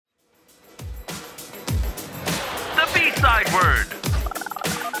Word.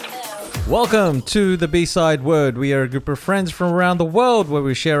 Welcome to the B-Side Word. We are a group of friends from around the world where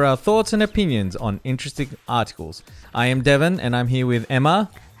we share our thoughts and opinions on interesting articles. I am Devon and I'm here with Emma.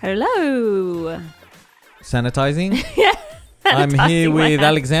 Hello. Sanitizing. Yeah. I'm here with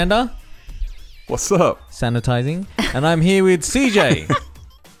Alexander. What's up? Sanitizing. And I'm here with CJ.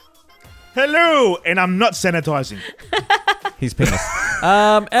 Hello, and I'm not sanitizing. His penis.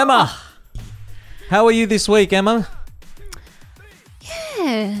 Emma. How are you this week, Emma?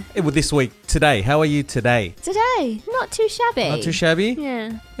 Yeah. This week, today. How are you today? Today, not too shabby. Not too shabby?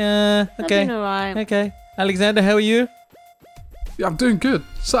 Yeah. Okay. I've been alright. Okay. Alexander, how are you? Yeah, I'm doing good.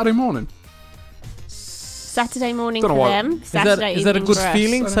 Saturday morning. Saturday morning Don't know for why- them. Is Saturday that a evening good for us.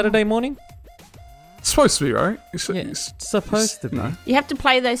 feeling, Saturday morning? It's supposed to be, right? It's supposed to be. No. You have to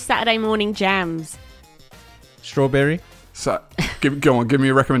play those Saturday morning jams. Strawberry? So, go on, give me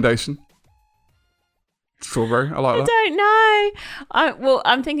a recommendation. Strawberry, I like I that. don't know.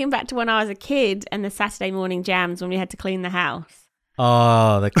 I'm thinking back to when I was a kid and the Saturday morning jams when we had to clean the house.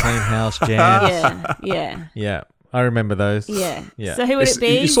 Oh, the clean house jams. Yeah. Yeah, I remember those. Yeah. Yeah. So who would it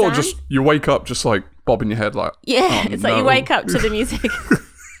be? You sort of Sam? just, you wake up just like bobbing your head like, Yeah, oh, it's like you no. wake up to the music.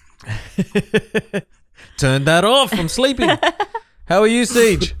 Turn that off. I'm sleeping. How are you,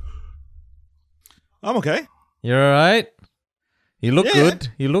 Siege? I'm okay. You're all right? You look Yeah. good.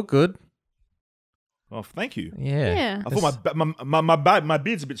 You look good. Well, thank you. Yeah. Yeah. I thought my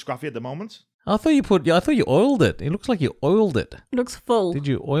beard's a bit scruffy at the moment. I thought you oiled it. It looks like you oiled it. Looks full. Did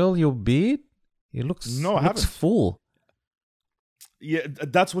you oil your beard? It looks No, I looks haven't. full. Yeah,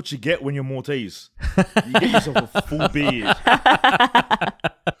 that's what you get when you're Maltese. You get yourself a full beard.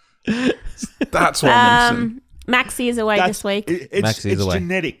 That's what I'm missing. Maxie is away this week. Max is It's away.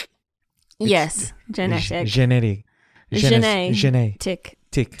 genetic. Yes, genetic. Genetic. Tick.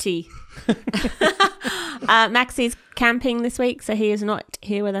 Tick. T. Maxie's camping this week, so he is not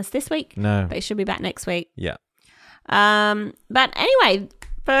here with us this week. No. But he should be back next week. Yeah. But anyway,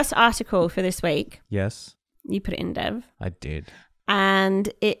 first article for this week. Yes, You put it in, Dev. I did.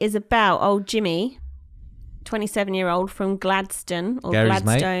 And it is about old Jimmy, 27-year-old from Gladstone or Gary's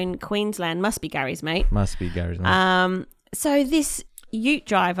Gladstone, Queensland. Must be Gary's mate. Must be Gary's name. So this ute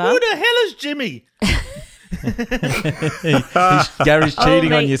driver. Who the hell is Jimmy? Gary's old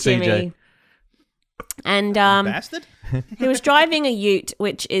cheating on mate you, Jimmy. CJ. And Bastard. he was driving a ute,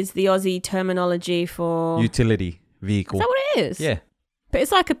 which is the Aussie terminology for... Utility vehicle. Is that what it is? Yeah. But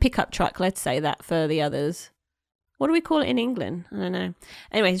it's like a pickup truck, let's say that for the others. What do we call it in England? I don't know.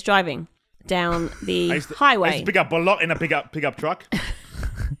 Anyway, he's driving down the I used to highway. pick up a lot in a pickup truck.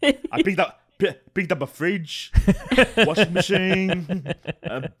 I picked up a fridge, washing machine,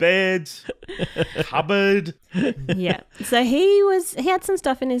 a bed, cupboard. Yeah. So he had some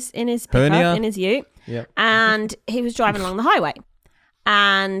stuff in his pickup, Hernia. in his ute, Yep. and he was driving along the highway.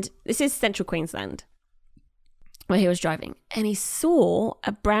 And this is central Queensland where he was driving, and he saw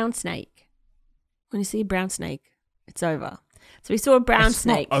a brown snake. When you see a brown snake, it's over. So he saw a brown It's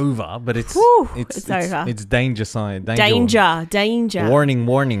snake. not over, but it's Whew, it's it's over. It's danger sign. Danger.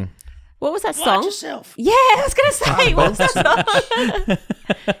 Warning. What was that Watch song? yourself. Yeah, I was going to say, what was that song?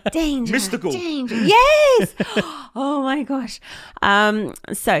 Danger. Mystical. Danger. Yes. Oh my gosh.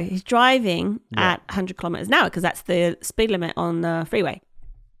 So he's driving at 100 kilometers an hour because that's the speed limit on the freeway.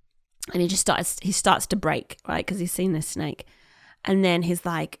 And he starts to brake, right? Because he's seen this snake. And then he's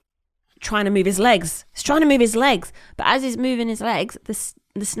like trying to move his legs. He's trying to move his legs. But as he's moving his legs,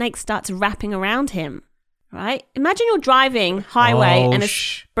 the snake starts wrapping around him. Right? Imagine you're driving highway and a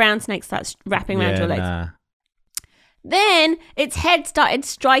brown snake starts wrapping around your legs. Nah. Then its head started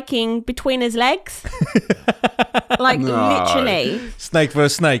striking between his legs. Like No. literally. Snake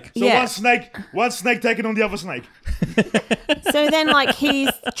versus snake. So Yeah. one snake taking on the other snake. So then like he's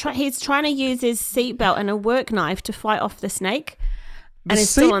trying to use his seatbelt and a work knife to fight off the snake. And The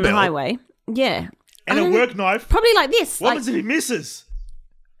it's still on the seatbelt? highway. Yeah. And a work knife. Probably like this. What Like, happens if he misses?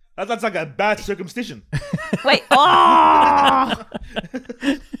 That's like a bad circumcision. wait. Oh!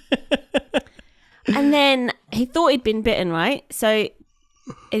 And then he thought he'd been bitten, right? So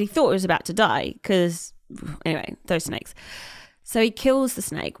he thought he was about to die because, anyway, those snakes. So he kills the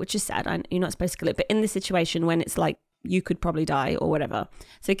snake, which is sad. You're not supposed to kill it. But in this situation when it's like you could probably die or whatever.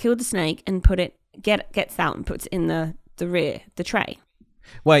 So he killed the snake and gets out and puts it in the rear, the tray.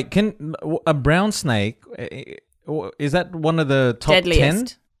 Wait, can a brown snake, is that one of the top Deadliest.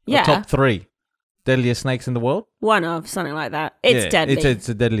 10? Yeah. Or top 3 deadliest snakes in the world? One of, something like that. It's deadly. It's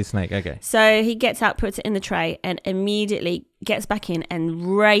a deadly snake, okay. So he gets out, puts it in the tray, and immediately gets back in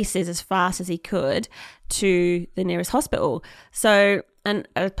and races as fast as he could to the nearest hospital. So, and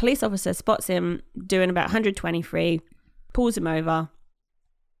a police officer spots him doing about 120 free, pulls him over.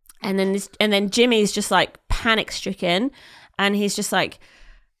 And then Jimmy's just like panic stricken, and he's just like,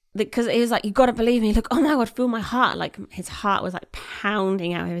 because he was like, you got to believe me. Look, oh my God, feel my heart. Like his heart was like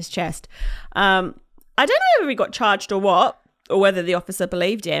pounding out of his chest. I don't know whether he got charged or what, or whether the officer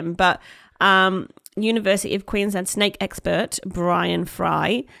believed him, but University of Queensland snake expert Brian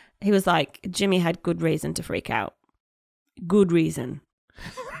Fry, he was like, Jimmy had good reason to freak out. Good reason.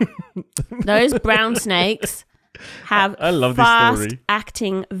 Those brown snakes have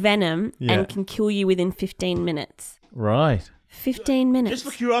fast-acting venom and can kill you within 15 minutes. Right. 15 minutes. Just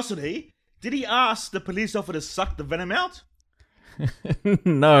for curiosity, did he ask the police officer to suck the venom out?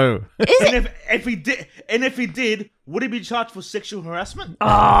 No. If he did, would he be charged for sexual harassment?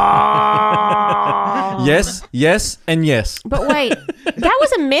 Yes, and yes. But wait, that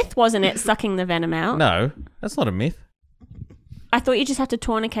was a myth, wasn't it? Sucking the venom out. No, that's not a myth. I thought you just have to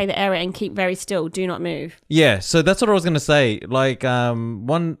tourniquet the area and keep very still. Do not move. Yeah, so that's what I was going to say. Like, I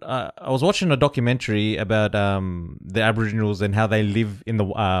was watching a documentary about the Aboriginals and how they live in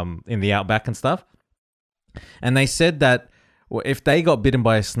the outback and stuff. And they said that if they got bitten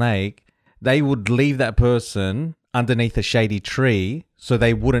by a snake, they would leave that person underneath a shady tree so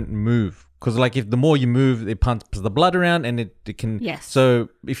they wouldn't move. Because, like, if the more you move, it pumps the blood around and it can... Yes. So,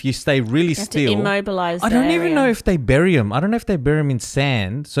 if you stay really still... to immobilize I don't even know if they bury them. I don't know if they bury them in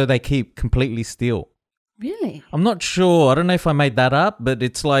sand so they keep completely still. Really? I'm not sure. I don't know if I made that up, but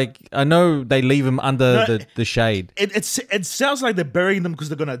it's like... I know they leave them under the shade. It sounds like they're burying them because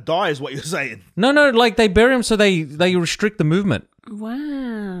they're going to die is what you're saying. No, like they bury them so they restrict the movement.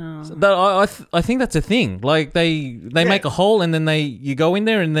 Wow. So I think that's a thing. Like they make a hole and then you go in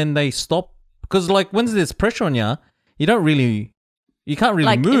there and then they stop. Because like when there's pressure on you, you can't really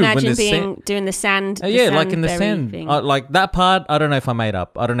like, move. Imagine doing the sand. Like in the sand. Thing. Like that part, I don't know if I made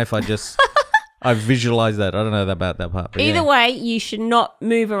up. I don't know if I just I visualized that. I don't know about that part. But either way, you should not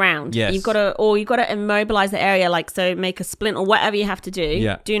move around. Yes. You've got to immobilize the area. Like so, make a splint or whatever you have to do.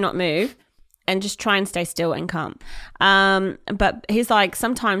 Yeah. Do not move. And just try and stay still and calm. But he's like,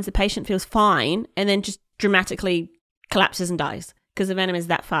 sometimes the patient feels fine and then just dramatically collapses and dies because the venom is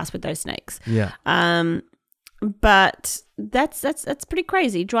that fast with those snakes. Yeah. But that's pretty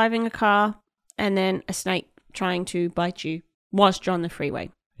crazy. Driving a car and then a snake trying to bite you whilst you're on the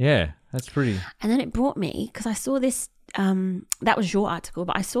freeway. Yeah, that's pretty. And then it brought me, because I saw this, that was your article,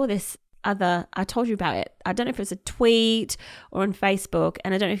 but I saw this I told you about it. I don't know if it was a tweet or on Facebook,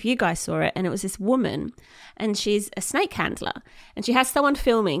 and I don't know if you guys saw it. And it was this woman, and she's a snake handler, and she has someone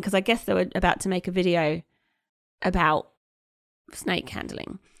filming because I guess they were about to make a video about snake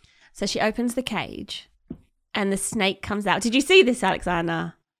handling. So she opens the cage, and the snake comes out. Did you see this,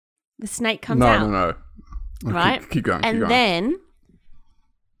 Alexander? The snake comes out. No. Right? Keep going. And then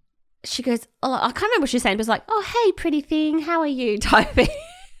she goes, oh, I can't remember what she was saying, but it's like, oh, hey, pretty thing, how are you? Typing.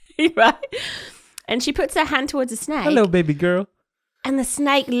 Right? And she puts her hand towards the snake. Hello, baby girl. And the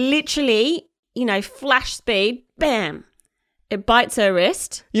snake literally, flash speed, bam. It bites her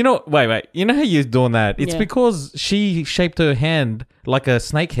wrist. Wait. You know how you're doing that? It's Yeah. because she shaped her hand like a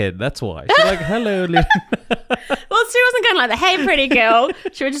snake head. That's why. She's like, hello. Well, she wasn't going like the hey, pretty girl.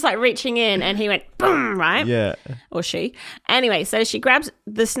 She was just like reaching in, and he went boom, right? Yeah. Or she. Anyway, so she grabs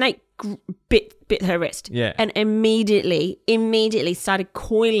the snake, bit her wrist. Yeah. And immediately started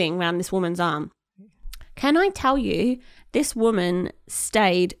coiling around this woman's arm. Can I tell you, this woman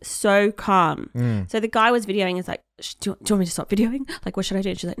stayed so calm. So the guy was videoing. He's like, do you want me to stop videoing? Like, what should I do?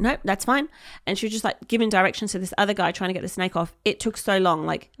 And she's like, nope, that's fine. And she was just like giving directions to this other guy trying to get the snake off. It took so long.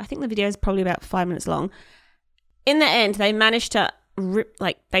 Like, I think the video is probably about 5 minutes long. In the end, they managed to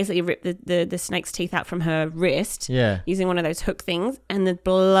basically rip the snake's teeth out from her wrist. Yeah. Using one of those hook things. And the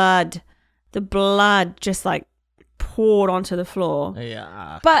blood just like poured onto the floor.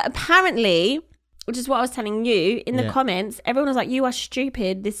 Yeah. But apparently, which is what I was telling you, in the comments, everyone was like, you are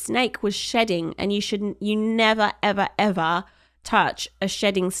stupid. This snake was shedding, and you never, ever, ever touch a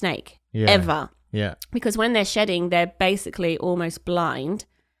shedding snake. Yeah. Ever. Yeah. Because when they're shedding, they're basically almost blind.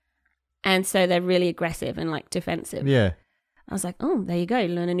 And so they're really aggressive and like defensive. Yeah. I was like, oh, there you go.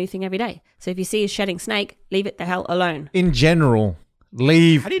 Learn a new thing every day. So if you see a shedding snake, leave it the hell alone. In general,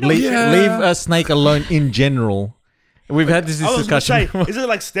 leave a snake alone in general. We've had this I was discussion. Say, is it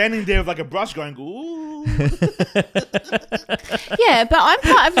like standing there with like a brush going, ooh? Yeah, but I'm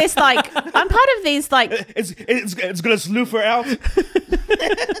part of this, I'm part of these, It's going to sloof her out.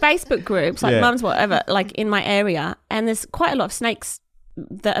 Facebook groups, like mums, whatever, like in my area. And there's quite a lot of snakes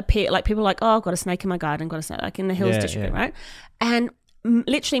that appear, like people are like, oh, I've got a snake in my garden, got a snake, like in the Hills district, right? And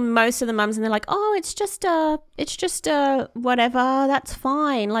literally most of the mums, and they're like, oh, it's just whatever, that's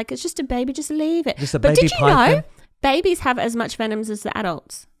fine. Like, it's just a baby, just leave it. Just a but baby did you know? babies have as much venoms as the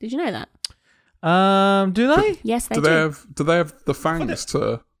adults. Did you know that? Do they? Yes, they Do they have the fangs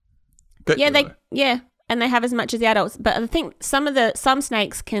to get you there? And they have as much as the adults. But I think some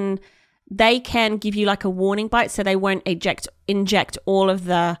snakes can give you like a warning bite, so they won't inject all of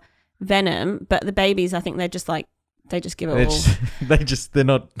the venom. But the babies, I think they just give it all. They're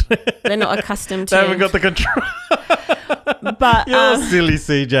not. They're not accustomed to. They haven't got the control. But You're silly,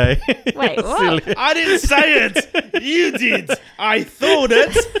 CJ. Wait, You're what? silly. I didn't say it. You did. I thought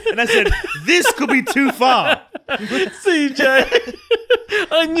it, and I said this could be too far. CJ,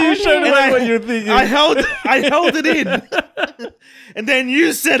 I knew straight away what you were thinking. I held it in, and then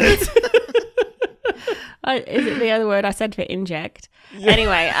you said it. Is it the other word I said for inject?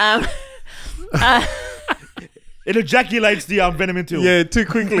 Anyway, It ejaculates the venom into. Yeah, too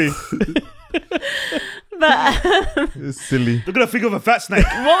quickly. but It's silly. Look at a figure of a fat snake.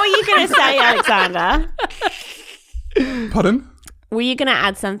 what were you going to say, Alexander? Pardon? Were you going to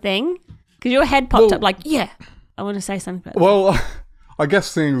add something? Because your head popped up like, yeah, I want to say something. Well, I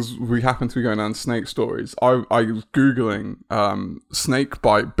guess things we happen to be going down snake stories. I was Googling snake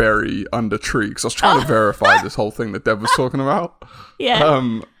bite berry under tree because I was trying to verify this whole thing that Deb was talking about.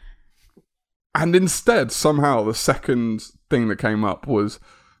 Yeah. And instead, somehow, the second thing that came up was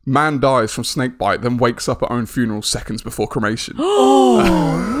man dies from snake bite, then wakes up at own funeral seconds before cremation.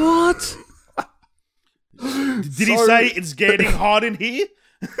 What? Did he say it's getting hot in here?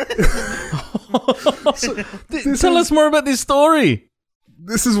 Tell us more about this story.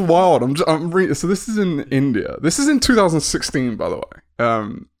 This is wild. I'm reading. So this is in India. This is in 2016, by the way.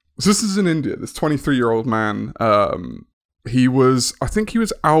 So this is in India. This 23-year-old man. I think he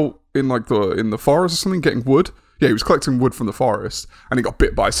was out in the forest or something getting wood. Yeah, he was collecting wood from the forest, and he got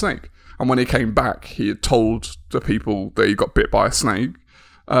bit by a snake. And when he came back, he had told the people that he got bit by a snake.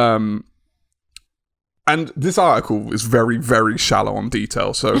 And this article is very, very shallow on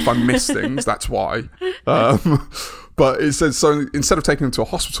detail, so if I miss things, that's why. But it says, so instead of taking him to a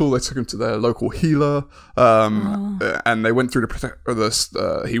hospital, they took him to their local healer, and they went through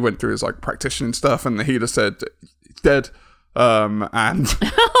he went through his practitioner and stuff, and the healer said, he's dead, and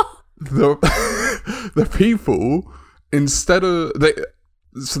the people,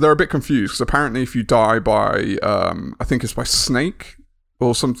 so they're a bit confused, because apparently if you die by, I think it's by snake,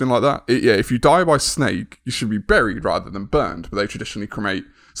 or something like that. If you die by snake, you should be buried rather than burned, but they traditionally cremate.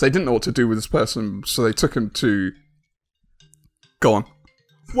 So they didn't know what to do with this person, so they took him to... Go on.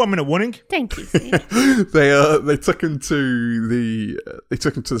 1 minute warning. Thank you, Steve. They took him to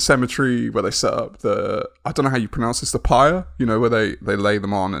the cemetery where they set up I don't know how you pronounce this, the pyre, where they lay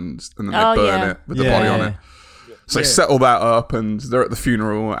them on and then they burn it with the body on it. So they set all that up, and they're at the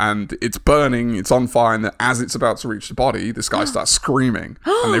funeral, and it's burning, it's on fire, and as it's about to reach the body, this guy starts screaming,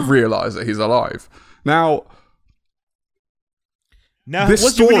 and they realise that he's alive. Now,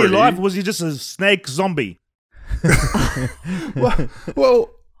 was he really alive, or was he just a snake zombie?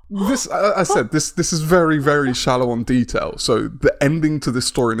 well, this I said this is very, very shallow on detail. So the ending to this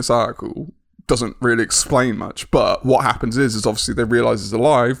story in this article doesn't really explain much. But what happens is obviously they realise he's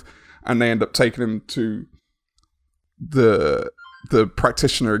alive, and they end up taking him to the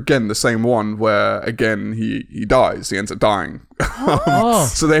practitioner again, the same one where again he dies. He ends up dying.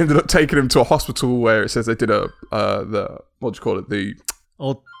 So they ended up taking him to a hospital where it says they did the what do you call it, the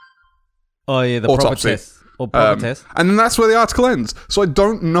the autopsy. Test. Or proper test. And then that's where the article ends. So I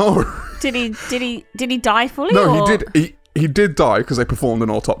don't know. Did he die fully? No, or? he did. He did die because they performed an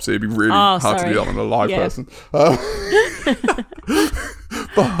autopsy. It'd be really hard to do that on a live person.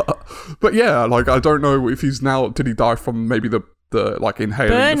 But yeah, I don't know if he's now. Did he die from maybe the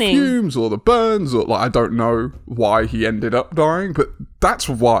inhaling the fumes or the burns, or I don't know why he ended up dying. But that's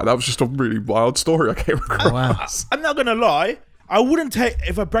why. That was just a really wild story I came across. Wow. I'm not gonna lie. I wouldn't take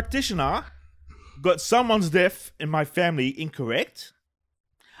if a practitioner got someone's death in my family incorrect.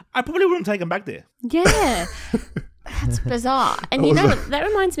 I probably wouldn't take him back there. Yeah. That's bizarre. And that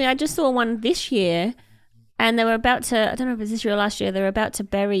reminds me, I just saw one this year, and they were about to, I don't know if it was this year or last year, they were about to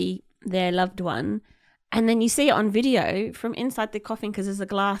bury their loved one, and then you see it on video from inside the coffin, because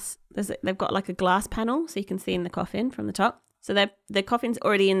they've got a glass panel, so you can see in the coffin from the top. So the coffin's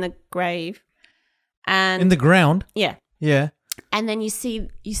already in the grave. And in the ground? Yeah. Yeah. And then you see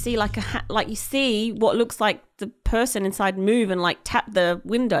you see what looks like the person inside move and tap the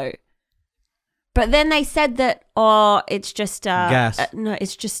window. But then they said that, it's just gas. No,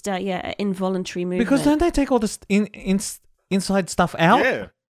 it's just involuntary movement. Because don't they take all this inside stuff out? Yeah.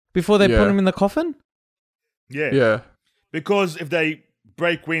 Before they put him in the coffin? Yeah. Yeah. Because if they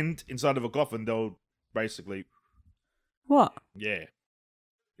break wind inside of a coffin, they'll basically... What? Yeah.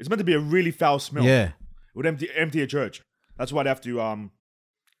 It's meant to be a really foul smell. Yeah. would empty a church. That's why they have to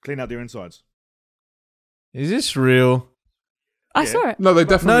clean out their insides. Is this real? I saw it. No, they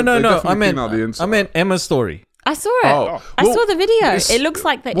definitely. No. They definitely I meant clean out the inside. I meant Emma's story. I saw it. Oh, I well, saw the video. it's- It looks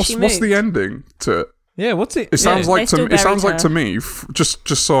like that she moved. What's the ending to it? Yeah, what's it? It sounds They like still to. It sounds buried like to her. me. Just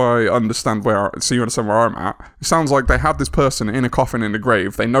so I understand so you understand where I'm at. It sounds like they had this person in a coffin in a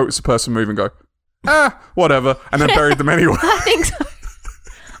grave. They notice the person move and go, whatever, and then buried them anyway. I think so.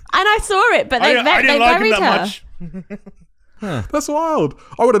 And I saw it, but I they didn't like him buried that her. much. That's wild.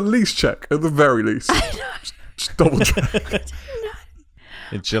 I would at least check, at the very least. Just double check.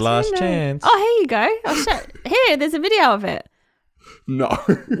 It's your last No. chance. Oh, here you go. Here, there's a video of it. No.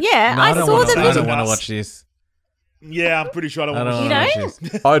 Yeah, No, I don't saw wanna- the I video. don't want to watch this. Yeah, I'm pretty sure I don't I don't want want to to see watch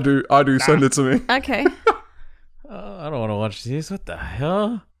it. this. I do. Send it to me. Okay. I don't want to watch this. What the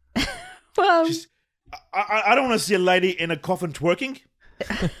hell? Well, I don't want to see a lady in a coffin twerking.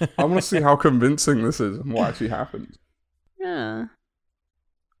 I want to see how convincing this is and what actually happened. yeah.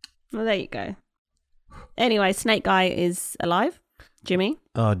 Well, there you go. Anyway, Snake Guy is alive, Jimmy.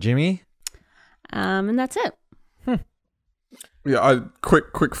 Oh, Jimmy. And that's it. Yeah,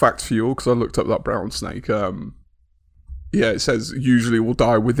 quick fact for you all, because I looked up that brown snake. Yeah, it says usually will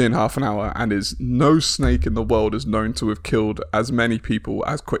die within half an hour, and is no snake in the world is known to have killed as many people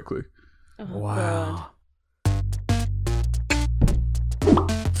as quickly. Oh, Wow.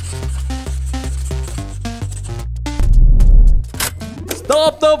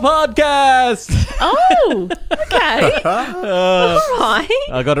 Stop the podcast! Oh, okay. All right.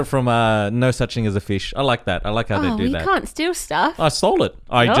 I got it from No Such Thing as a Fish. I like that. I like how Oh, they do you that. can't steal stuff. I stole it.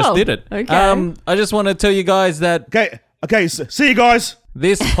 I just Oh, did it. okay. I just want to tell you guys that Okay, see you guys.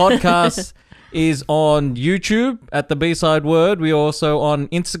 this podcast is on YouTube at The B-Side Word. We're also on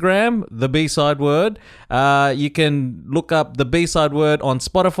Instagram, The B-Side Word. You can look up The B-Side Word on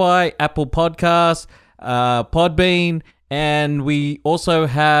Spotify, Apple Podcasts, Podbean, and we also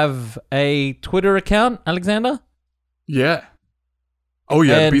have a Twitter account, Alexander. Yeah. Oh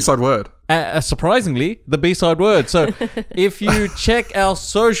yeah, the And- B-side word. Surprisingly, The B-Side Word. So if you check our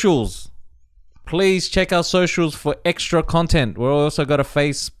socials, please check our socials for extra content. We've also got a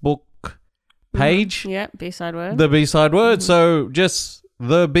Facebook page, Yeah, B-side word. The B-Side Word. So just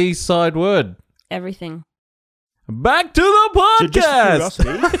The B-Side Word. Everything. Back to the Just podcast.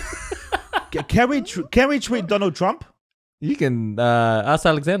 curiosity. Can we tweet Donald Trump? You can ask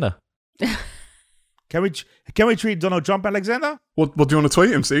Alexander. Can we tweet Donald Trump, Alexander? What do you want to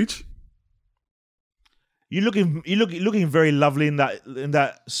tweet him, Siege? You looking very lovely in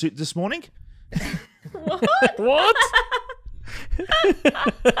that suit this morning. What?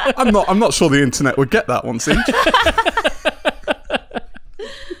 I'm not sure the internet would get that one, Siege.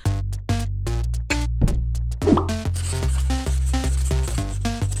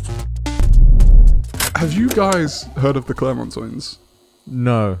 Have you guys heard of the Clermont twins?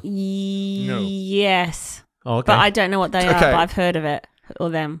 No. Yes. Oh, okay. But I don't know what they are, Okay. but I've heard of it. Or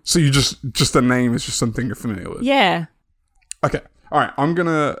them. So you just the name is just something you're familiar with. Yeah. Okay. All right. I'm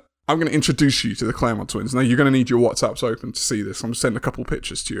gonna introduce you to the Clermont twins. Now you're gonna need your WhatsApps open to see this. I'm sending a couple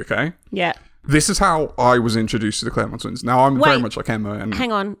pictures to you. Okay. Yeah. This is how I was introduced to the Clermont twins. Now I'm very Wait. much like Emma. And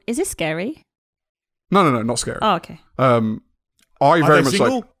Hang on. Is this scary? no, not scary. Oh, okay. I Are very they much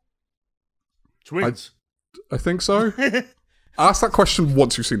single? like. Twins. I think so. Ask that question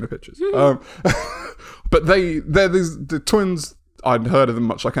once you've seen the pictures. But they're the twins. I'd heard of them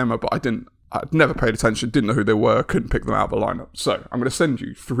much like Emma, but I'd never paid attention, didn't know who they were, couldn't pick them out of the lineup. So I'm going to send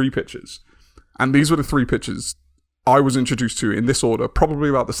you 3 pictures. And these were the 3 pictures I was introduced to in this order, probably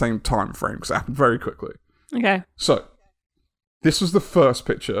about the same time frame, because it happened very quickly. Okay. So, this was the first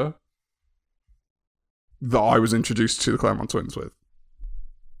picture that I was introduced to the Clermont twins with.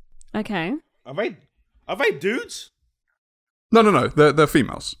 Okay. Are they dudes? No, they're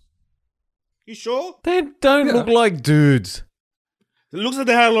females. You sure? They don't Yeah. look like dudes. It looks like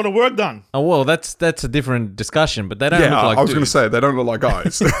they had a lot of work done. Oh, well, that's a different discussion, but they don't Yeah, look like I was going to dudes. say, they don't look like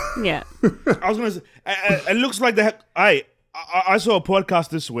guys. Yeah. I was gonna say, it looks like they had. I saw a podcast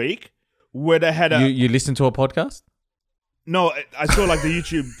this week where they had a. You listen to a podcast? No, I saw like the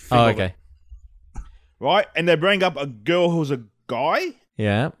YouTube. Thing Oh, of it, okay. right, and they bring up a girl who's a guy.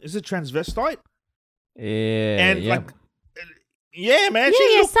 Yeah. Is it transvestite? Yeah. And yeah. like, yeah, man.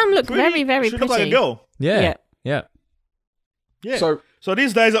 Yeah, looked some look pretty- very, very she looked like a pretty. girl. Yeah. Yeah. Yeah. Yeah. So, So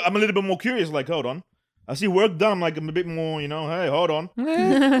these days I'm a little bit more curious. Like, hold on, I see work done. I'm like, I'm a bit more, hey, hold on.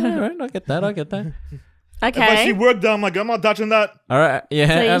 Yeah, all right, I get that. Okay. If I see work done, I'm like, I'm not touching that. All right. Yeah,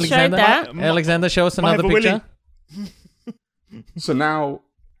 So you showed Alexander. that? Alexander, show us Might have another a willy. picture. So now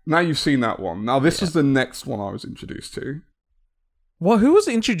you've seen that one. Now this is the next one I was introduced to, Well, who was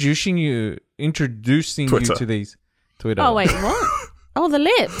introducing you Twitter. to these? Twitter. Oh, wait, what? Oh, the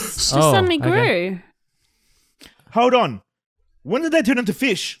lips just suddenly grew. okay. Hold on. When did they turn into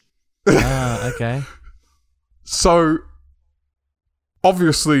fish? Okay. So,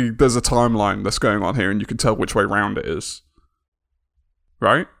 obviously, there's a timeline that's going on here, and you can tell which way round it is.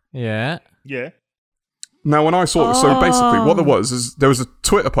 Right? Yeah. Yeah. Now, when I saw so basically what there was is there was a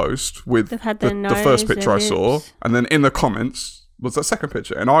Twitter post with They've had the their first nose, picture their I saw, lips. and then in the comments was that second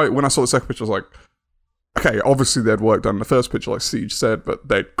picture. And when I saw the second picture, I was like, okay, obviously they'd worked on the first picture, like Siege said, but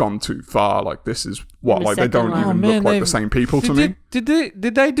they'd gone too far. Like, this is what? The Like, they second don't one. even Oh, man, look like the they've- same people to me. Did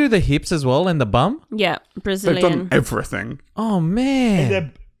they do the hips as well and the bum? Yeah, They've Brazilian. done everything. Oh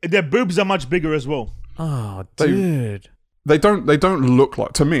man. And their boobs are much bigger as well. Oh They- dude. They don't look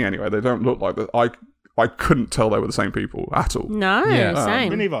like, to me anyway, they don't look like that. I couldn't tell they were the same people at all. No, Yeah. Me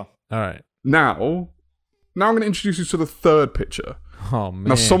same. neither. All right. Now I'm going to introduce you to the third picture. Oh man.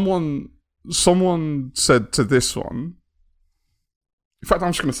 Now, someone said to this one. In fact, I'm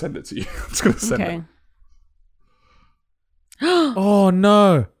just going to send it to you. I'm just going to send Okay. it. Oh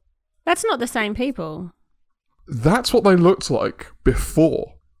no. That's not the same people. That's what they looked like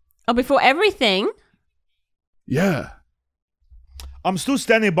before. Oh, before everything? Yeah. I'm still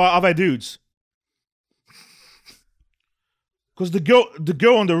standing by other dudes. Because the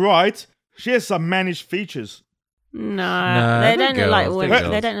girl on the right, she has some mannish features. No, they're they don't look like girls, women. they're They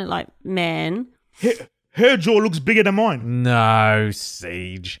girls. don't look like men. Her jaw looks bigger than mine. No,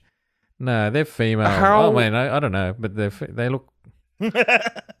 Siege. No, they're female. How- Oh man, I don't know, but they look.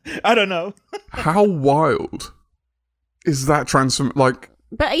 I don't know. How wild is that transform? Like,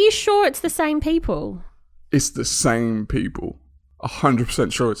 But are you sure it's the same people? it's the same people.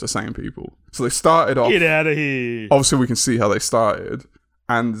 100% sure it's the same people. So they started off. Get out of here. Obviously, we can see how they started,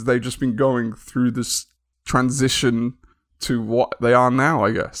 and they've just been going through this transition to what they are now,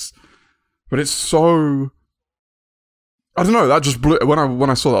 I guess. But it's so. I don't know. That just blew. When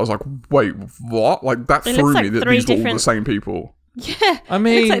I saw that, I was like, "Wait, what?" Like that It threw looks me like that three these were all the different- same people. Yeah. I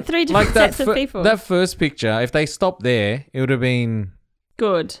mean, it looks like three different that sets of people. That first picture, if they stopped there, it would have been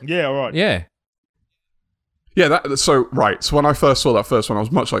Good. Yeah, all right. yeah. Yeah, so when I first saw that first one, I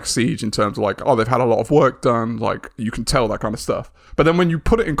was much like Siege in terms of like, oh, they've had a lot of work done, like you can tell that kind of stuff. But then when you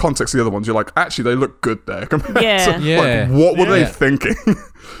put it in context, the other ones, you're like, actually, they look good there. Compared Yeah. to, Yeah. Like, what were they Yeah. thinking?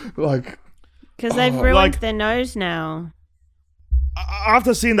 Like, Because they've Oh, ruined like- their nose now.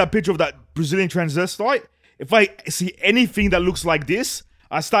 After seeing that picture of that Brazilian transvestite, if I see anything that looks like this,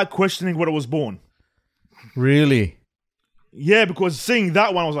 I start questioning where I was born. Really? Yeah, because seeing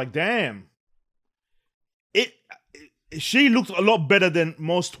that one, I was like, damn. She looked a lot better than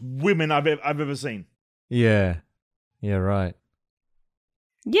most women I've ever seen. Yeah. Yeah. Right.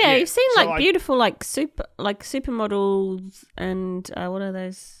 Yeah, Yeah, you've seen so like I- beautiful supermodels and what are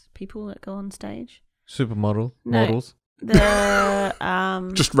those people that go on stage? Supermodel No. models, The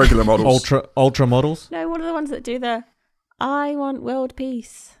just regular models. ultra models. no, what are the ones that do the I want world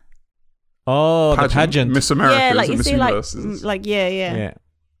peace? Oh, the pageant. Miss Americas yeah, like and you Miss see, like Universes. yeah. Yeah.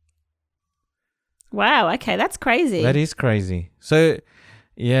 Wow, okay, that's crazy. That is crazy. So,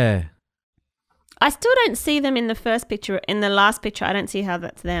 yeah. I still don't see them in the first picture. In the last picture, I don't see how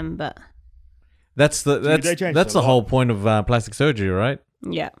that's them. But That's they changed that's a the lot. whole point of plastic surgery, right?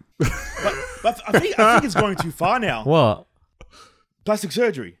 yeah, But I think it's going too far now. What? Plastic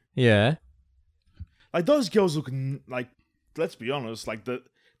surgery. Yeah. Like those girls look like, let's be honest, like the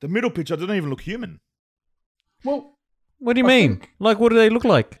middle picture, they don't even look human. Well, What do you I mean? think- Like, what do they look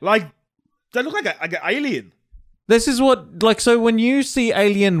like? Like they look like an alien. This is what, like, so when you see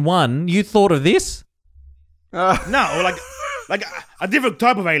Alien 1, you thought of this? No, like a different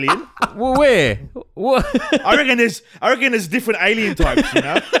type of alien. Well, where? What? I reckon there's different alien types, you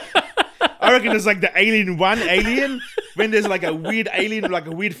know? I reckon there's like the Alien 1 alien, when there's like a weird alien with like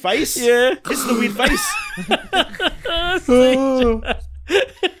a weird face. Yeah. This is the weird face.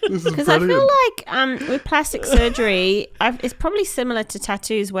 this is because I brilliant. feel like with plastic surgery, it's probably similar to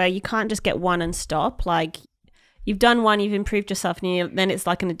tattoos where you can't just get one and stop. Like you've done one, you've improved yourself, and then it's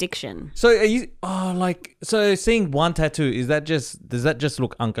like an addiction. So are you, so seeing one tattoo, does that just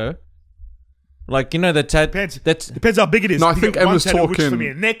look unco? Like, you know, the Depends. that's, Depends how big it is. No, I If you think get one Emma's tattoo, which is from talking-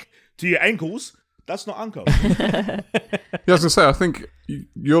 your neck to your ankles. That's not uncle. Yeah, I was gonna say, I think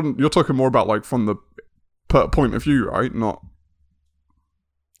you're talking more about like from the point of view, right? Not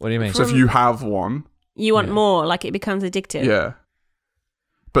what do you mean? so if you have one, You want Yeah. more, like it becomes addictive. yeah.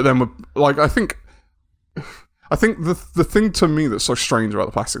 But then, like, I think the thing to me that's so strange about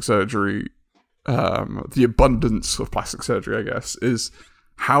the plastic surgery, the abundance of plastic surgery, I guess, is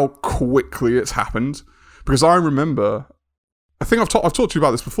how quickly it's happened. Because I remember I think I've talked to you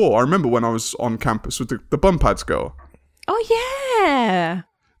about this before. I remember when I was on campus with the bum pads girl. Oh, yeah.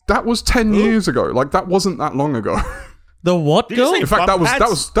 That was 10 years ago. Like, that wasn't that long ago. The what Did you girl? say In fact, bum that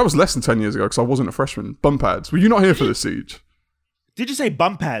pads? was less than 10 years ago because I wasn't a freshman. Bum pads. Were you not here for this, Siege? Did you say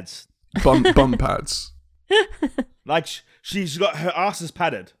bum pads? Bum pads. Like she's got her ass is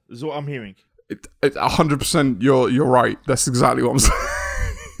padded. Is what I'm hearing. 100%. You're right. That's exactly what I'm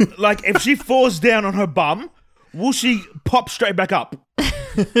saying. Like if she falls down on her bum, will she pop straight back up?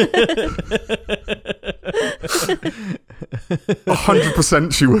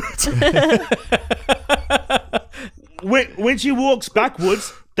 100% she would. When she walks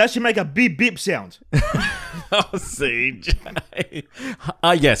backwards, does she make a beep beep sound? Oh, Siege.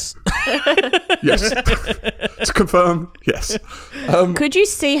 Yes. Yes. To confirm, yes. Could you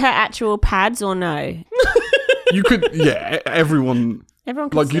see her actual pads or no? You could, yeah, everyone, Everyone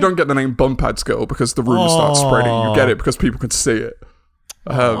could like, see. you don't get the name bum pads girl because the rumors start spreading. You get it because people can see it.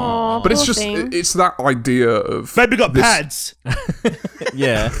 But it's poor just, thing. it's that idea of Baby got this, pads.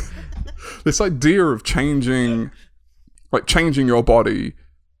 Yeah. this idea of changing your body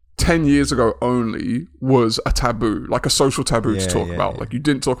 10 years ago only was a taboo, like a social taboo to talk about. Like, you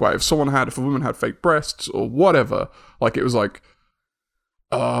didn't talk about it. If a woman had fake breasts or whatever, like, it was like,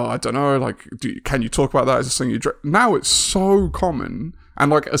 I don't know, like, can you talk about that as a thing you now it's so common. And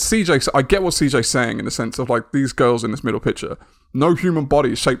like, as CJ, I get what CJ's saying in the sense of like, these girls in this middle picture, no human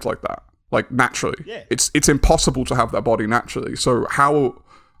body is shaped like that, like naturally. Yeah. It's impossible to have that body naturally. So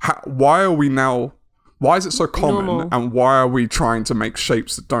why is it so common? Normal. And why are we trying to make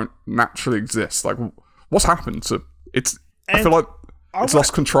shapes that don't naturally exist? Like, what's happened to it? I And feel like it's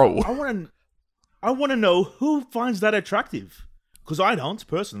lost control. I want to know who finds that attractive, because I don't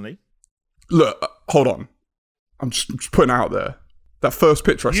personally. Look, hold on. I'm just putting it out there. That first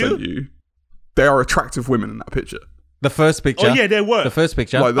picture I sent you, they are attractive women in that picture. The first picture. Oh yeah, they were. The first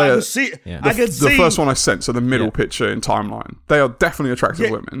picture. Like, I they're can see. Yeah. I can the see. first one I sent, so the middle Yeah. picture in timeline. They are definitely attractive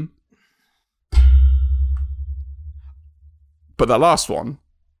Yeah. women. But that last one,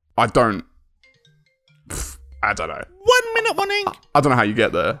 I don't know. 1 minute warning. I don't know how you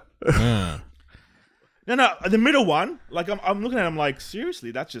get there. No, the middle one. Like I'm looking at him like,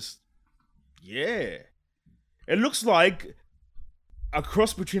 seriously, that's just, yeah. It looks like a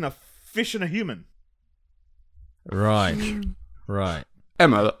cross between a fish and a human. Right. Right.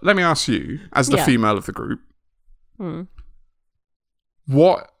 Emma, let me ask you, as the Yeah. female of the group, Hmm.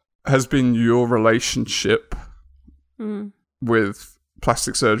 what has been your relationship Hmm. with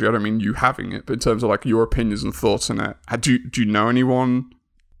plastic surgery? I don't mean you having it, but in terms of like your opinions and thoughts on it. Do you know anyone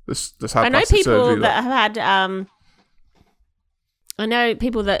that's had I know plastic people surgery? that have had. I know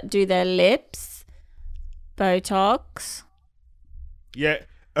people that do their lips, Botox. Yeah.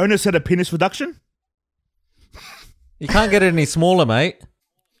 Ernest had a penis reduction. You can't get it any smaller, mate.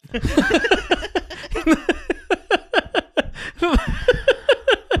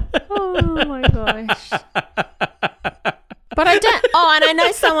 Oh my gosh. But I don't. Oh, and I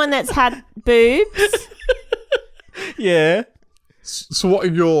know someone that's had boobs. Yeah. So what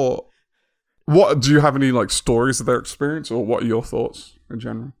do you have any like stories of their experience, or what are your thoughts in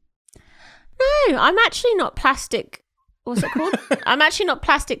general? No, I'm actually not plastic. What's it called? I'm actually not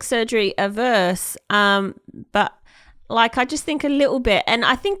plastic surgery averse. But like, I just think a little bit, and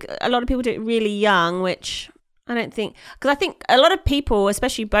I think a lot of people do it really young, which I don't think, because I think a lot of people,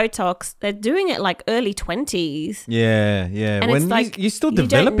 especially Botox, they're doing it like early 20s. Yeah. Yeah. And When it's like you're still you don't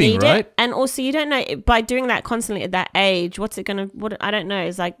developing, need right? it. And also, you don't know, by doing that constantly at that age, what's it gonna? What I don't know.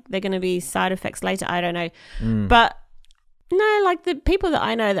 Is like they're gonna be side effects later. I don't know. But no, like the people that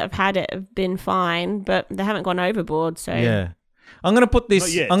I know that have had it have been fine, but they haven't gone overboard. So Yeah. I'm gonna put this.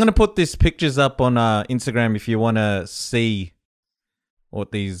 Not yet. I'm gonna put these pictures up on Instagram if you want to see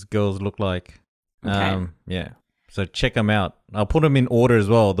what these girls look like. Okay. Yeah. So check them out. I'll put them in order as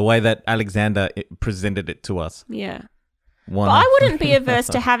well, the way that Alexander presented it to us. yeah. One. But I wouldn't be averse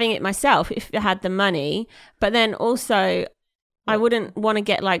to having it myself if I had the money. But then also, I wouldn't want to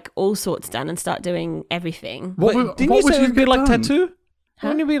get like all sorts done and start doing everything. But didn't you say it would be get like done? tattoo?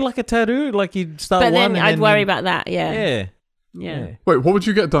 Wouldn't it be like a tattoo? Like you'd start But one then and I'd then worry about that. Yeah. Yeah. Yeah. Wait, what would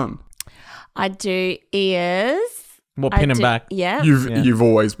you get done? I'd do ears. What, I'd pin and do- back? Yeah. You've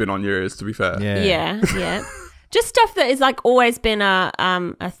always been on your ears, to be fair. Yeah. Yeah. Just stuff that is like always been a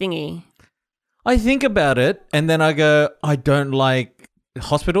thingy. I think about it and then I go, I don't like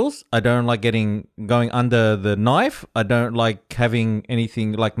hospitals. I don't like going under the knife. I don't like having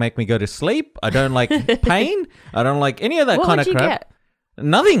anything like make me go to sleep. I don't like pain. I don't like any of that What kind would of you crap. get?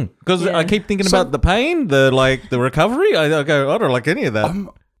 Nothing, because Yeah. I keep thinking So- about the pain, the recovery. I go, I don't like any of that.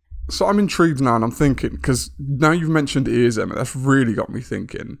 So I'm intrigued now, and I'm thinking, because now you've mentioned ears, Emma, that's really got me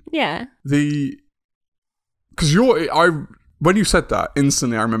thinking. Yeah. Because when you said that,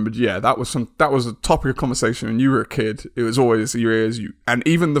 instantly I remembered, that was a topic of conversation when you were a kid. It was always your ears, and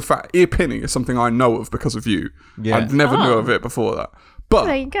even the fact ear pinning is something I know of because of you. Yeah. I'd never knew of it before that. But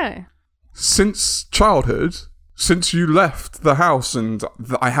There you go. since childhood, since you left the house, and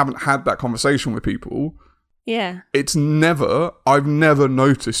I haven't had that conversation with people. Yeah. I've never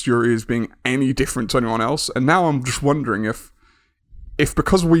noticed your ears being any different to anyone else. And now I'm just wondering if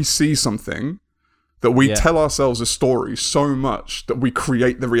because we see something, that we tell ourselves a story so much that we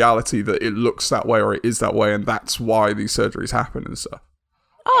create the reality that it looks that way or it is that way, and that's why these surgeries happen and stuff.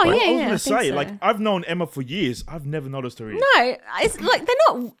 Oh, I was yeah. going I to think say, so. like, I've known Emma for years. I've never noticed her ears. No, it's like they're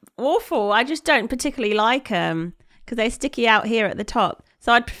not awful. I just don't particularly like them because they're sticky out here at the top.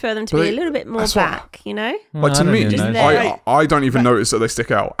 So I'd prefer them to be a little bit more that's what- back, you know? Like, to I don't me, even Just know. there. I don't even notice that they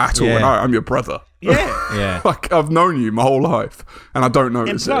stick out at all, Yeah. and I'm your brother. Yeah. Yeah. Like, I've known you my whole life, and I don't And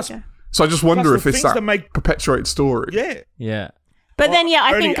notice plus, it. So I just wonder the if it's things that that make- perpetuated story. yeah. Yeah. But then,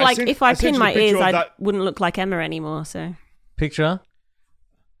 I Ernie, think, I like, sent- if I I sent pin you my a picture ears, of I that- wouldn't look like Emma anymore, so. Picture?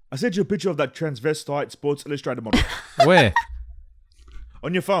 I sent you a picture of that transvestite Sports Illustrated model Where?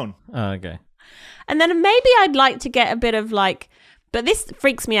 on your phone. Oh, okay. And then maybe I'd like to get a bit of, like, but this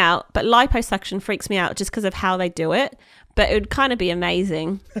freaks me out, but liposuction freaks me out just because of how they do it. But it would kind of be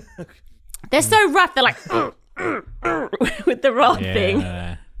amazing. They're so rough. They're like, with the rod thing.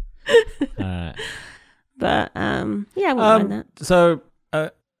 Yeah. Alright. But, I wouldn't mind that. So,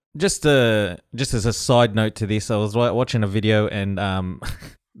 just as a side note to this, I was watching a video and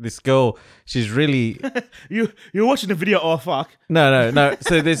this girl, she's really You're watching the video. Oh fuck! no.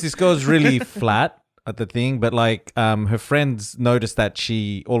 So there's this girl's really flat at the thing, but like her friends noticed that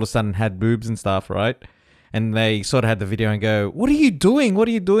she all of a sudden had boobs and stuff, right? And they sort of had the video and go, "What are you doing? What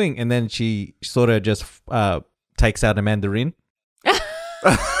are you doing?" And then she sort of just takes out a mandarin.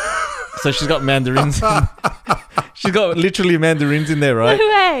 So she's got mandarins. She's got literally mandarins in there, right? No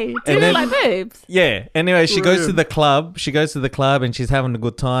way. Do And they then- look like boobs? Yeah. Anyway, she goes to Brilliant. the club. She goes to the club and she's having a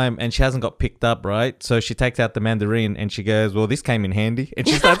good time and she hasn't got picked up, right? So she takes out the mandarin and she goes, "Well, this came in handy." And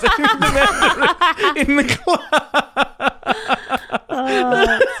she starts eating the mandarin in the club. Oh,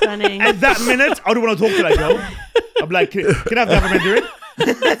 that's funny. At that minute, I don't want to talk to that girl. I'm like, can I have the mandarin?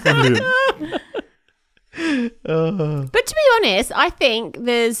 But to be honest, I think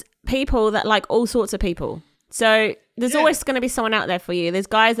there's people that like all sorts of people. So there's always going to be someone out there for you. There's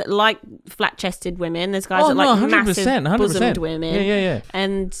guys that like flat-chested women. There's guys that like 100%, massive 100%. bosomed women. Yeah.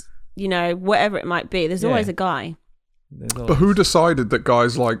 And, you know, whatever it might be, there's Yeah. always a guy. But who decided that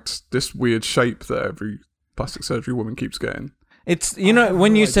guys liked this weird shape that every plastic surgery woman keeps getting? It's, you know,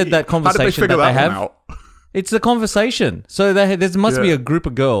 when you said that How did they conversation figure that they that one have, out? it's a conversation. So there must be Yeah. a group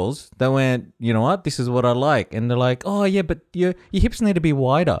of girls that went, "You know what, this is what I like." And they're like, "Oh yeah, but your hips need to be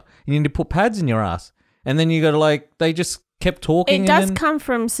wider. You need to put pads in your ass." And then you got to like, they just kept talking. It does and then, come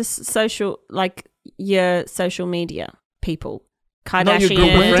from social, like your social media people. Not your group of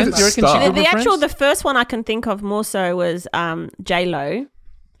Kardashian. friends. You reckon she Start. group The of actual, friends? the first one I can think of more so was J-Lo.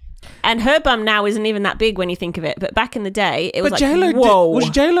 And her bum now isn't even that big when you think of it. But back in the day, it was But like, J-Lo, whoa. was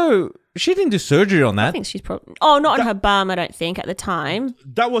J-Lo, she didn't do surgery on I that. think she's probably... Oh, not on her bum, I don't think, at the time.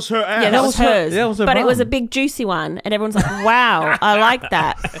 That was her ass. Yeah, that was hers. that was her but it was a bum. big, juicy one. And everyone's like, wow, I like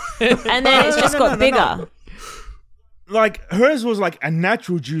that. And then it's just got bigger. Like hers was like a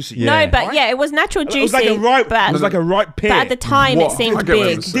natural juicy. Yeah. No, but yeah, it was natural juicy. It was like a ripe. but, It was like a ripe pear. but at the time, What? it seemed I get what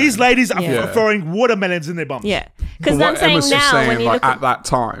big. you're saying. These ladies are Yeah. throwing watermelons in their bums. Yeah. Because But I'm what saying Emma's just now, saying, when you like, look at at... that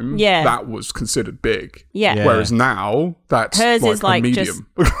time, Yeah. that was considered big. Yeah. Yeah. Whereas now, that's Hers is a like medium. just...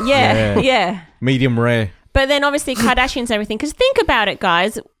 Yeah, Yeah. yeah. Medium rare. But then obviously Kardashians and everything. Because think about it,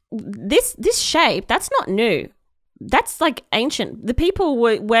 guys. This shape, that's not new. That's like ancient. The people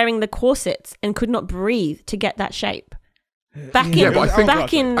were wearing the corsets and could not breathe to get that shape. Back in, Yeah, but I back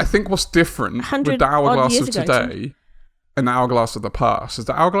think what's different 100 with the odd hourglass years of ago, today and the hourglass of the past is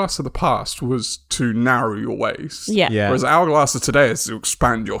the hourglass of the past was to narrow your waist. yeah. Yeah. Whereas the hourglass of today is to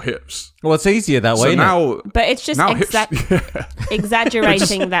expand your hips. Well, it's easier that way, So isn't it? now, But it's just now hips,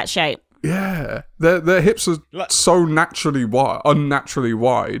 exaggerating that shape. yeah, their hips are so naturally wide, unnaturally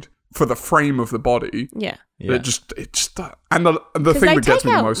wide for the frame of the body. Yeah. Yeah. It just, and the Because thing they that gets take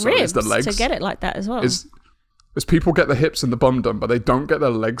me the out most though ribs is the legs. to get it like that as well. Is people get the hips and the bum done, but they don't get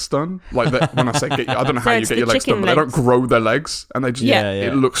their legs done. Like when I say get, I don't know So how you it's get the your legs chicken done, but they don't legs. grow their legs, and they just Yeah. Yeah.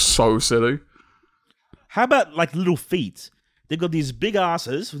 it looks so silly. How about like little feet? They got these big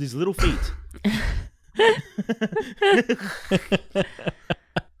asses with these little feet.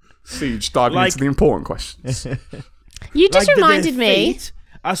 Siege diving Like- into the important questions. You just Like, do their reminded me. feet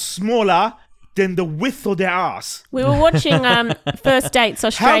are smaller than the width of their ass. We were watching First Dates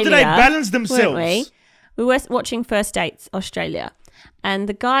Australia. How do they balance weren't themselves? We were watching First Dates Australia, and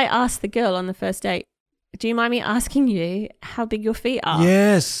the guy asked the girl on the first date, "Do you mind me asking you how big your feet are?"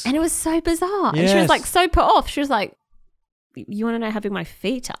 Yes. And it was so bizarre. And she Yes. was like so put off. She was like, "You want to know how big my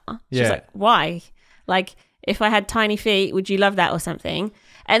feet are?" She was Yeah. like, "Why? Like, if I had tiny feet, would you love that or something?"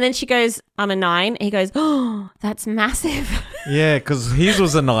 And then she goes, "I'm a 9." He goes, "Oh, that's massive." Yeah, because his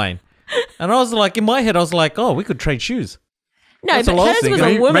was a 9. And I was like, in my head, I was like, oh, we could trade shoes. No, That's but a lot of hers things. was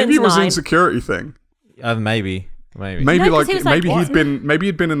Maybe- a woman's Maybe it was an 9. insecurity thing. Maybe. Maybe No, 'cause like he was like, maybe "What?"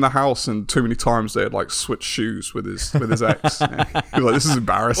 he'd been in the house and too many times they had like switched shoes with his ex. Yeah. He was like, this is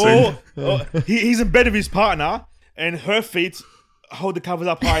embarrassing. Or he's in bed with his partner, and her feet hold the covers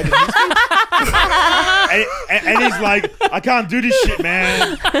up higher than his feet. and he's like, I can't do this shit,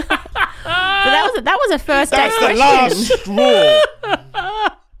 man. But that was a first date That's the question. last straw.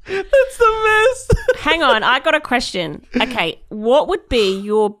 That's the best. Hang on, I got a question. Okay, what would be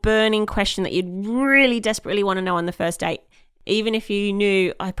your burning question that you'd really desperately want to know on the first date? Even if you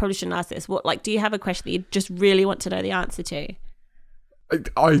knew, I probably shouldn't ask this. Do you have a question that you just really want to know the answer to?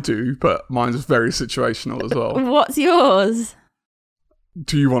 I do, but mine's very situational as well. What's yours?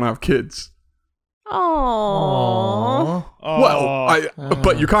 Do you want to have kids? Oh, Well,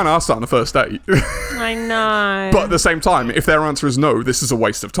 but you can't ask that on the first date. I know. But at the same time, if their answer is no, this is a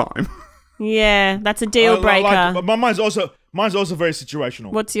waste of time. Yeah, that's a deal breaker. But mine's also very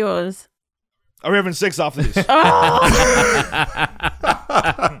situational. What's yours? Are we having sex after this?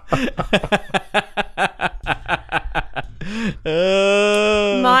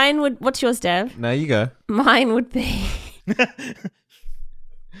 Mine would. What's yours, Dev? Now you go. Mine would be.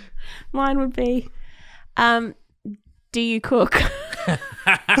 Mine would be. Do you cook?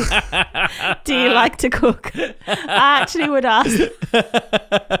 Do you like to cook? I actually would ask.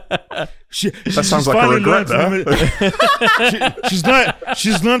 That sounds like a regret there.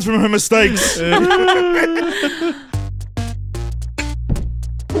 She's learned from her mistakes.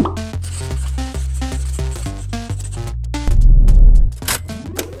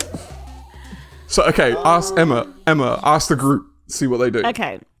 So, okay, ask Emma, ask the group, see what they do.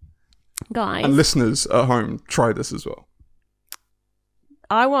 Okay, guys. And listeners at home, try this as well.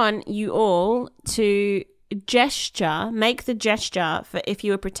 I want you all to make the gesture for if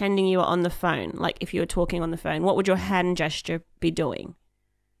you were pretending you were on the phone, like if you were talking on the phone. What would your hand gesture be doing?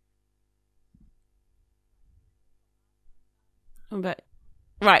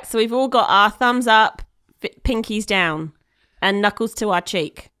 Right, so we've all got our thumbs up, pinkies down, and knuckles to our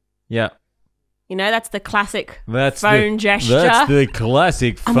cheek. Yeah. You know, that's the classic That's phone gesture. That's the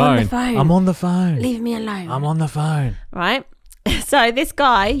classic phone. I'm on the phone. I'm on the phone. Leave me alone. I'm on the phone. Right? So this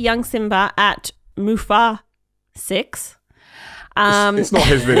guy, young Simba at Mufa 6. It's not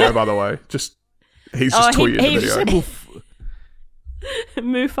his video, by the way. He's just tweeted the video.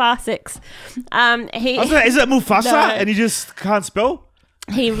 Mufa 6. Is it Mufasa? No. And he just can't spell?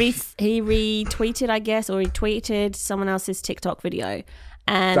 He retweeted, I guess, or he tweeted someone else's TikTok video.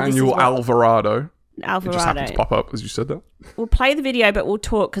 And Daniel Alvarado. It just happened to Alvarado. pop up as you said that. We'll play the video, but we'll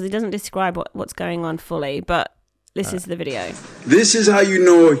talk because it doesn't describe what's going on fully. But this is the video. This is how you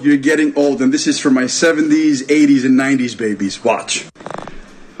know you're getting old, and this is for my 70s, 80s, and 90s babies. Watch.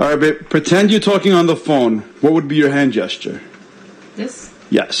 All right, babe, pretend you're talking on the phone. What would be your hand gesture? This?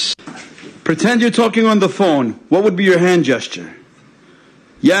 Yes. Pretend you're talking on the phone. What would be your hand gesture?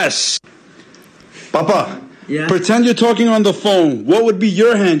 Yes. Papa. Yeah? Pretend you're talking on the phone. What would be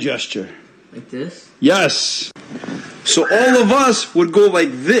your hand gesture? Like this? Yes. So all of us would go like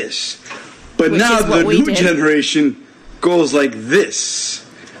this. But Which now is what the we new did. generation goes like this.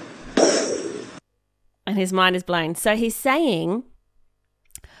 And his mind is blown. So he's saying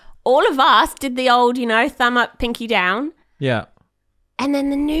all of us did the old, thumb up, pinky down. Yeah. And then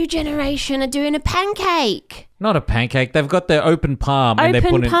the new generation are doing a pancake. Not a pancake. They've got their open palm and they're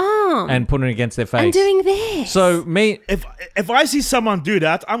Open putting palm. and putting it against their face. And doing this. So me, If I see someone do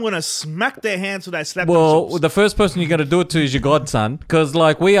that, I'm gonna smack their hands so they slap well, themselves. the first person you're going to do it to is your godson, because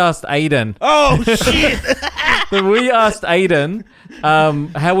we asked Aiden. Oh shit! We asked Aiden,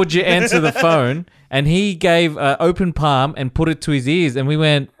 how would you answer the phone? And he gave an open palm and put it to his ears, and we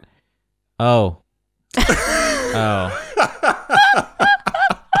went, oh.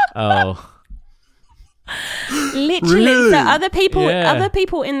 Literally. Really? So other people Yeah.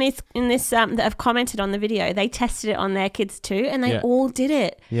 in this that have commented on the video, they tested it on their kids too, and they Yeah. all did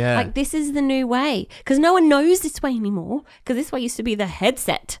it. Yeah. Like, this is the new way, because no one knows this way anymore, because this way used to be the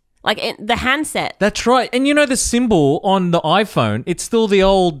headset, the handset. That's right. And the symbol on the iPhone, it's still the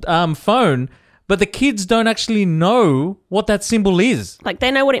old phone, but the kids don't actually know what that symbol is. Like they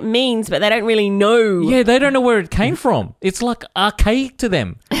know what it means, but they don't really know. Yeah, they don't know where it came from. It's like archaic to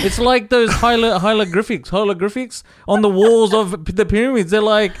them. It's like those hieroglyphics on the walls of the pyramids. They're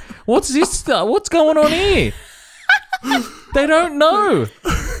like, what's this stuff? What's going on here? They don't know.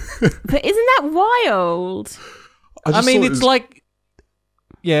 But isn't that wild? I mean, it's like,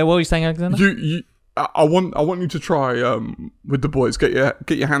 yeah. What were you saying, Alexander? I want you to try with the boys. Get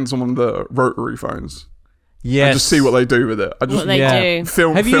your hands on one of the rotary phones. Yes. And just see what they do with it. I just What they do.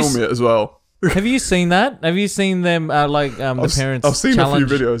 film it as well. Have you seen that? Have you seen them the parents? I've seen challenge? a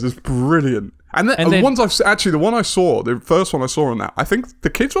few videos. It's brilliant. And the ones the one I saw, the first one I saw on that, I think the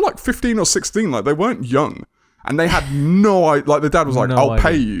kids were like 15 or 16. Like they weren't young, and they had no idea. Like the dad was like, No "I'll idea.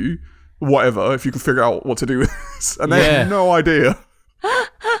 pay you whatever if you can figure out what to do with this," and they had no idea.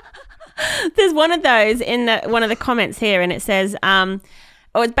 There's one of those in one of the comments here, and it says,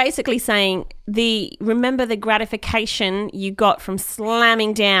 it's basically saying remember the gratification you got from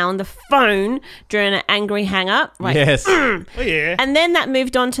slamming down the phone during an angry hang-up? Like, Yes. Oh, yeah. And then that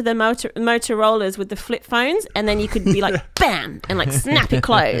moved on to the Motorola's with the flip phones, and then you could be like, bam, and like snap it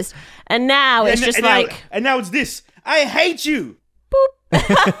closed. And now it's just like... And now it's this. I hate you.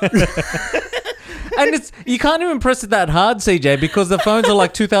 And you can't even press it that hard, CJ, because the phones are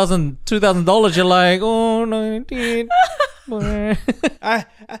like $2,000. You're like, oh no, it did. I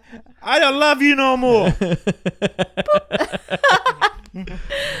don't love you no more.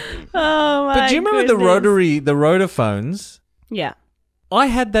 Oh my But do you remember the rotor phones? Yeah. I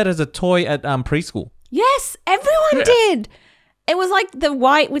had that as a toy at preschool. Yes, everyone did. It was like the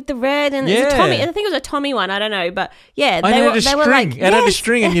white with the red, and it's a Tommy. I think it was a Tommy one. I don't know, but yeah, It had a string. It had a yes.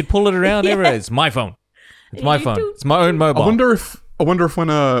 string, and you'd pull it around everywhere. It's my phone. It's my phone. It's my own mobile. I wonder if when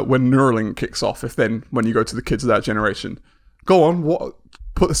Neuralink kicks off, if then when you go to the kids of that generation, go on,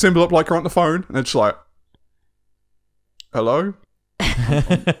 put the symbol up like you're on the phone, and it's like, hello.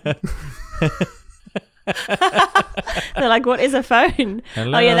 They're like, what is a phone?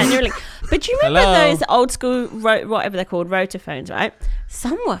 Hello. Oh yeah, that Neuralink. But you remember Hello. those old school whatever they're called, rotor phones, right?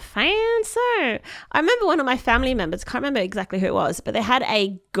 Some were fancy. I remember one of my family members, can't remember exactly who it was, but they had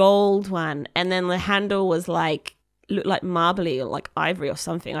a gold one, and then the handle was like looked like marbly or like ivory or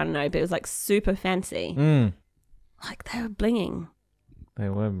something. I don't know, but it was like super fancy. Like they were blinging. They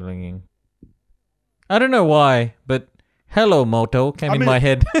were blinging. I don't know why, but hello Moto came in my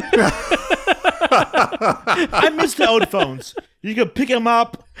head. I miss the old phones. You could pick them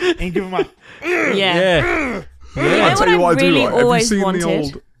up and give them a... Yeah. Yeah. You know I'll tell you what I do really like. Have you always seen wanted? the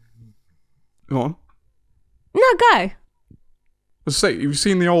old... Go on. No, go. Let's say, you've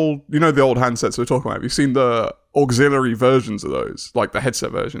seen the old, the old handsets we're talking about. You've seen the auxiliary versions of those, like the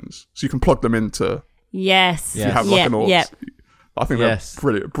headset versions. So you can plug them into, Yes. you have like an aux. Yep. I think Yes.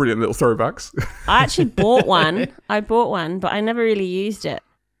 they're brilliant little throwbacks. I actually bought one. But I never really used it.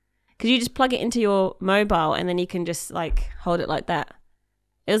 Because you just plug it into your mobile and then you can just like hold it like that.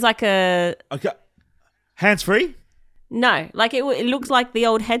 It was like a... Okay. Hands-free? No, like it looks like the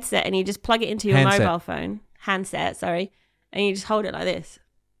old headset and you just plug it into your Handset. mobile phone. Handset, sorry. And you just hold it like this.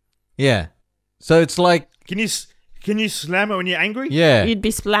 Yeah. So it's like, Can you slam it when you're angry? yeah. You'd be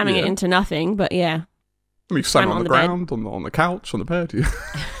slamming it Yeah. into nothing, but yeah. I mean, you slam it Slam it on on the the bed. ground, on the couch, on the bed. Yeah.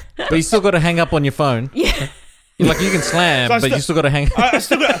 But you still got to hang up on your phone. Yeah. Like you can slam, So I but still- you still got to hang. I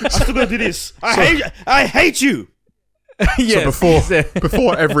still got to do this. I hate you. Yes. So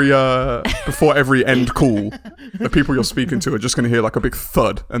before every end call, the people you're speaking to are just going to hear like a big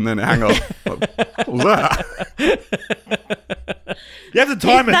thud and then hang up. Like, what was that? You have to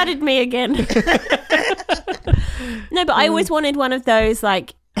He time it. thudded me again. No, but I always wanted one of those,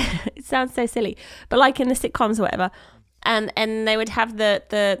 like, it sounds so silly, but like in the sitcoms or whatever. And they would have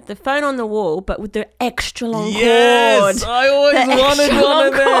the phone on the wall, but with the extra long Yes, cord. I always The wanted extra one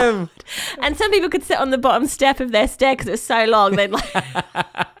of long cord. them. And some people could sit on the bottom step of their stair because it was so long. They'd like...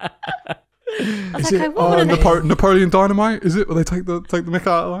 I was like, I want one of those. Napoleon Dynamite? Is it? Will they take the mick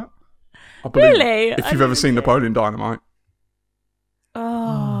out of that? I believe Really? If I you've ever didn't seen see it. Napoleon Dynamite.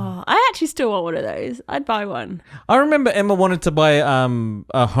 Oh, I actually still want one of those. I'd buy one. I remember Emma wanted to buy a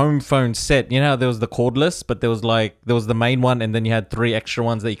home phone set. You know how there was the cordless, but there was the main one, and then you had 3 extra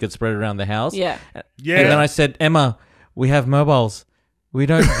ones that you could spread around the house. Yeah. Yeah. And then I said, Emma, we have mobiles. We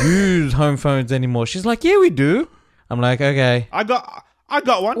don't use home phones anymore. She's like, yeah, we do. I'm like, okay. I got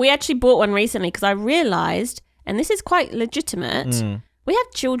one. We actually bought one recently because I realised, and this is quite legitimate, we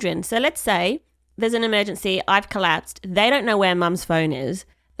have children. So let's say there's an emergency, I've collapsed. They don't know where mum's phone is.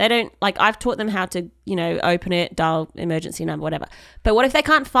 They don't, like, I've taught them how to, open it, dial emergency number, whatever. But what if they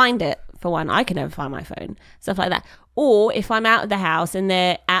can't find it for one. I can never find my phone, stuff like that. Or if I'm out of the house and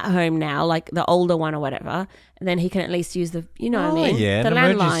they're at home now, like the older one or whatever, then he can at least use the, you know what I mean? Yeah, the an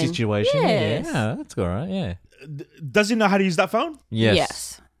landline. emergency situation. Yes. Yeah, that's all right. Yeah. Does he know how to use that phone?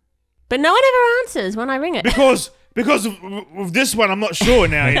 Yes. But no one ever answers when I ring it. Because of this one, I'm not sure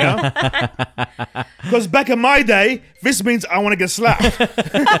now, you know? Because back in my day, this means I want to get slapped.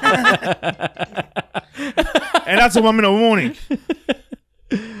 And that's a 1 minute warning.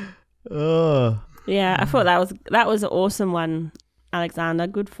 Oh. Yeah, I thought that was an awesome one, Alexander.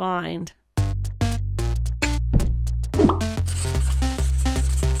 Good find.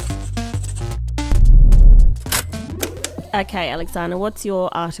 Okay, Alexander, what's your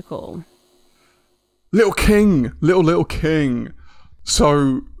article? Little Little King.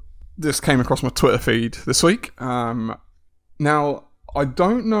 So this came across my Twitter feed this week. Now, I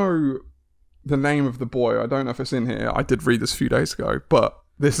don't know the name of the boy. I don't know if it's in here. I did read this a few days ago, but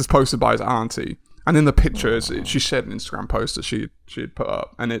this is posted by his auntie. And in the pictures, she shared an Instagram post that she had put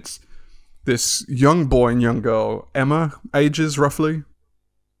up. And it's this young boy and young girl, Emma, ages roughly.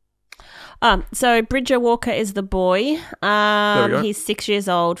 So Bridger Walker is the boy. There we go. He's 6 years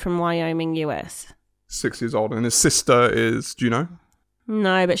old from Wyoming, US. 6 years old. And his sister is, do you know?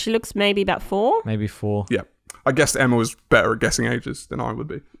 No, but she looks maybe about 4. Maybe 4. Yeah. I guess Emma was better at guessing ages than I would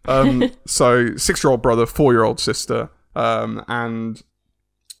be. So 6-year-old brother, 4-year-old sister. And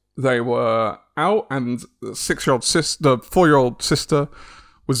they were out, and the 4-year-old sister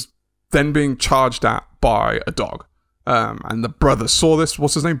was then being charged at by a dog. And the brother saw this.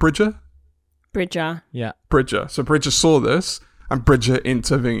 What's his name? Bridger? Yeah. Bridger. So Bridger saw this, and Bridger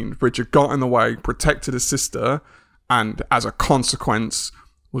intervened. Bridger got in the way, protected his sister, and as a consequence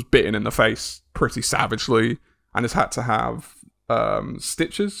was bitten in the face pretty savagely, and has had to have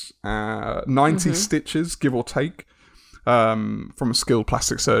stitches, 90 stitches, give or take, from a skilled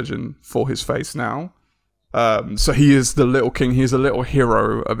plastic surgeon for his face now. So he is the little king. He is a little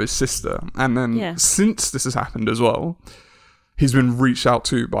hero of his sister. And then since this has happened as well, he's been reached out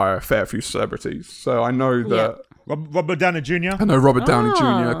to by a fair few celebrities. So I know that... Robert Downey Jr.? I know Robert Downey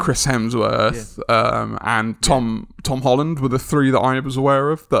Jr., Chris Hemsworth, and Tom Holland were the 3 that I was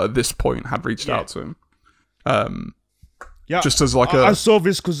aware of that at this point had reached out to him. Just as like I saw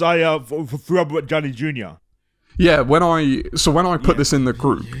this because I for Robert Downey Jr. Yeah, when I put this in the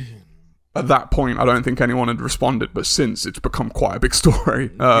group, at that point I don't think anyone had responded, but since it's become quite a big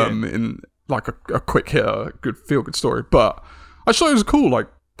story, in like a quick hit, a good feel good story. But I just thought it was cool, like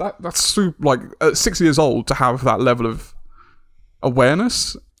that's super, like at 6 years old to have that level of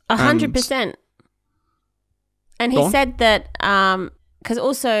awareness. 100%. And he said that because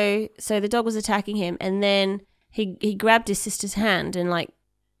also, so the dog was attacking him, and then he grabbed his sister's hand and like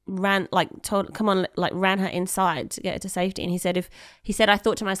ran, like told, come on, like ran her inside to get her to safety. And he said, I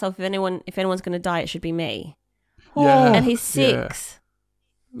thought to myself, if anyone's going to die, it should be me. Yeah. And he's 6.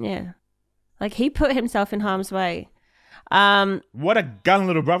 Yeah. Like he put himself in harm's way. What a gun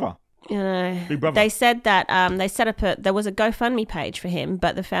little brother. You know, Big brother. they said that they set up there was a GoFundMe page for him,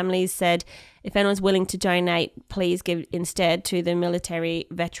 but the families said if anyone's willing to donate, please give instead to the military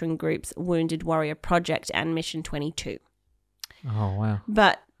veteran groups Wounded Warrior Project and Mission 22. Oh, wow.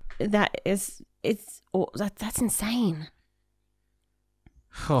 But that's insane.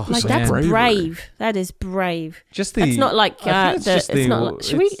 Oh, Like man. that's bravery. brave. That is brave. Just the... That's not like I think it's it's not like,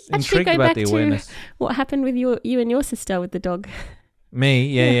 should we it's actually intrigued go about back the to awareness. what happened with you and your sister with the dog? Me,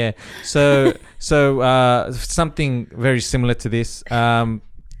 yeah. So something very similar to this.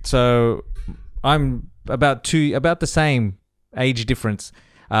 So I'm about the same age difference.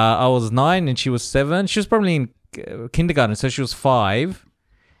 I was 9 and she was 7. She was probably in kindergarten, so she was 5.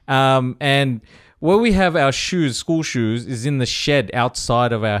 And where we have our shoes, school shoes, is in the shed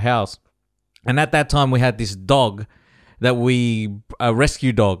outside of our house. And at that time, we had this dog that a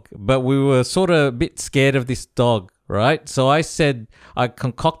rescue dog, but we were sort of a bit scared of this dog. Right? So I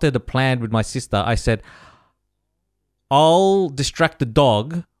concocted a plan with my sister. I said, I'll distract the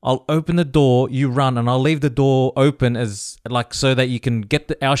dog. I'll open the door, you run, and I'll leave the door open as like so that you can get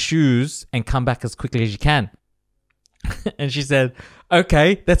our shoes and come back as quickly as you can. And she said,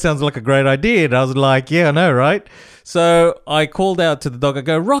 okay, that sounds like a great idea. And I was like, yeah, I know, right? So I called out to the dog. I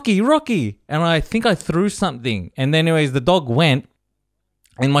go, Rocky, Rocky. And I think I threw something. And then anyways, the dog went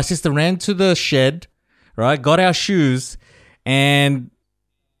and my sister ran to the shed, right? Got our shoes, and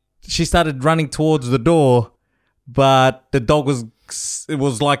she started running towards the door, but the dog was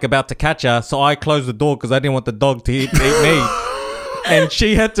like about to catch her. So I closed the door because I didn't want the dog to eat me. And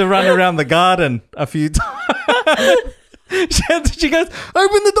she had to run around the garden a few times. She goes,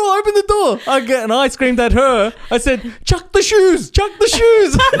 open the door. And I screamed at her. I said, chuck the shoes. Chuck the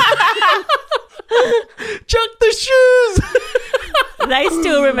shoes. They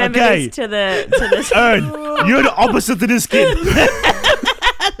still remember Okay. this to the Ern, you're the opposite to this kid.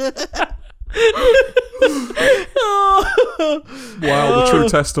 Wow, the true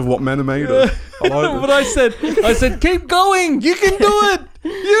test of what men are made of. I like But this. I said, keep going. You can do it.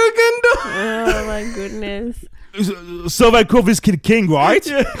 You can do it. Oh my goodness. So they call this kid King, right?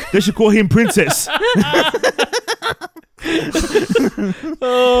 They should call him Princess. The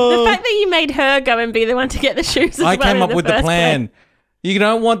fact that you made her go and be the one to get the shoes. I came up with the plan. You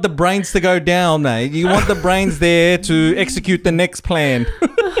don't want the brains to go down, mate. You want the brains there to execute the next plan.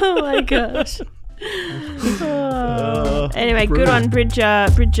 Oh my gosh. Oh. Anyway, good on Bridger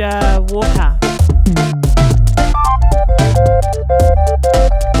Walker.